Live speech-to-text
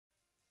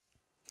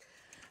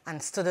And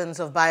students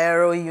of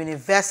Bayero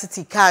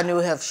University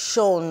Kano have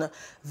shown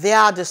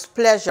their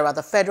displeasure at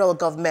the Federal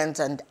Government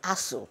and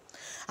ASUU.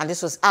 And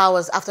this was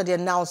hours after the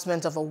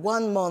announcement of a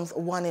one-month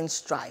warning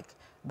strike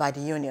by the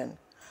union.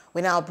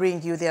 We now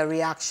bring you their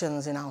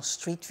reactions in our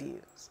street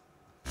views.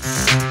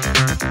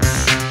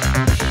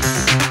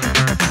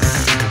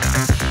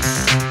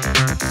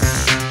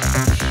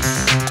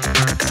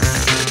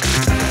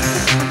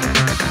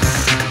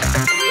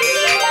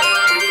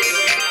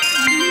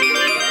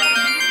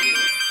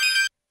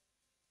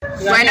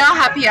 We're not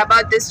happy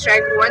about this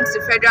strike. We want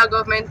the federal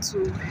government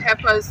to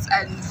help us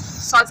and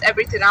sort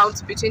everything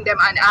out between them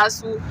and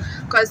ASUU,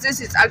 because this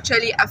is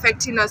actually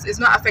affecting us. It's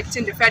not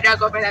affecting the federal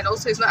government, and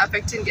also it's not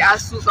affecting the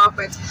ASUU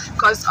government,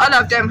 because all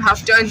of them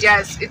have done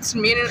theirs. It's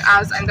meaning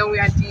us, and then we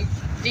are the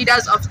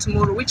leaders of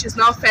tomorrow, which is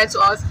not fair to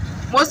us.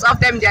 Most of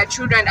them, their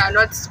children are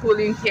not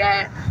schooling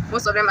here.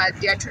 Most of them,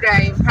 their children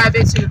are in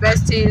private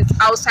universities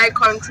outside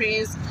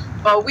countries.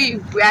 But we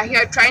are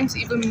here trying to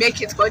even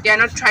make it, but they are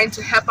not trying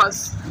to help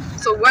us.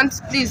 So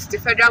please, the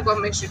federal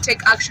government should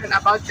take action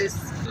about this.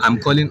 I'm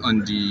calling on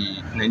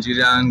the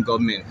Nigerian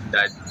government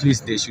that please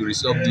they should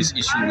resolve this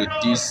issue with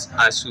this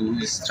ASUU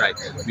strike,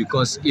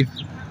 because if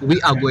we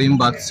are going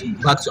back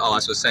to our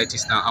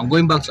societies now, and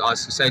going back to our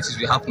societies,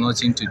 we have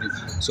nothing to do.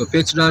 So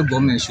federal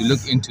government should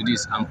look into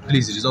this and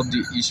please resolve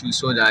the issue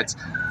so that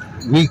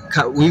we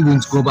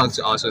won't go back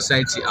to our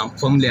society and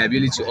form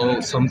liability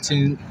or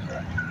something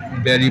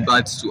very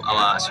bad to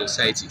our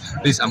society.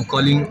 Please, I'm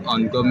calling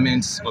on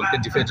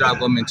the federal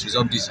government to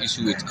resolve this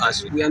issue with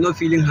us. We are not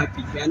feeling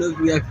happy.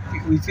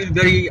 We feel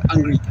very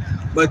angry,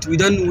 but we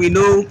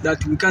know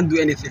that we can't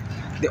do anything.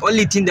 The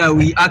only thing that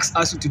we ask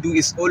us to do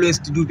is always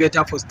to do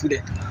better for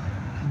students,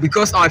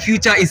 because our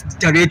future is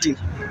deteriorating.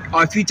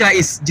 Our future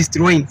is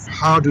destroying.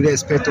 How do they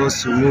expect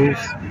us to move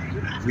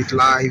with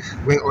life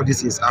when all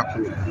this is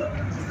happening?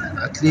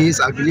 At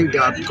least I believe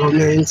that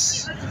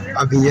governments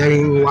have been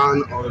hearing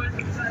one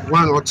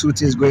or two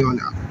things going on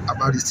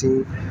about this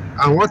thing,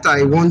 and what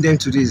I want them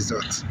to do is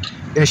that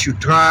they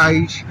should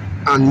try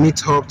and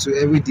meet up to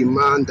every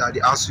demand that the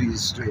ASUU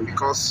is doing,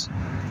 because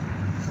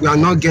we are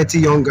not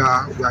getting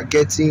younger, we are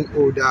getting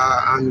older,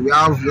 and we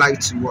have life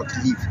to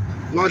live.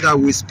 Not that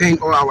we spend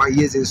all our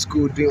years in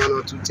school doing one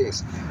or two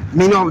things.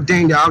 Many of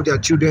them, they have their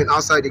children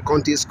outside the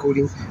country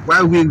schooling,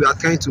 while we are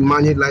trying to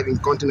manage life in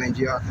country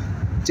Nigeria,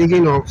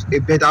 thinking of a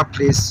better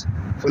place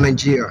for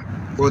Nigeria.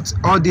 But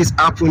all this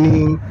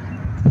happening,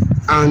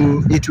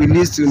 and it will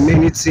lead to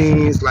many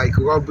things like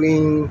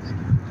robbing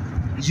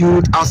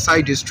youth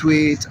outside the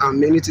street, and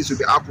many things will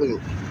be happening.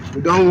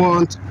 We don't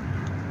want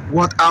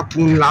what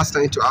happened last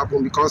time to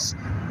happen, because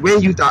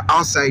when youth are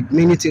outside,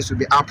 many things will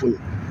be happening.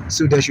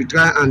 So they should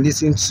try and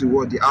listen to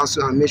what the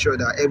ASUU and make sure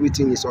that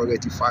everything is all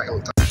rectified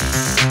on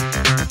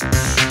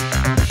time.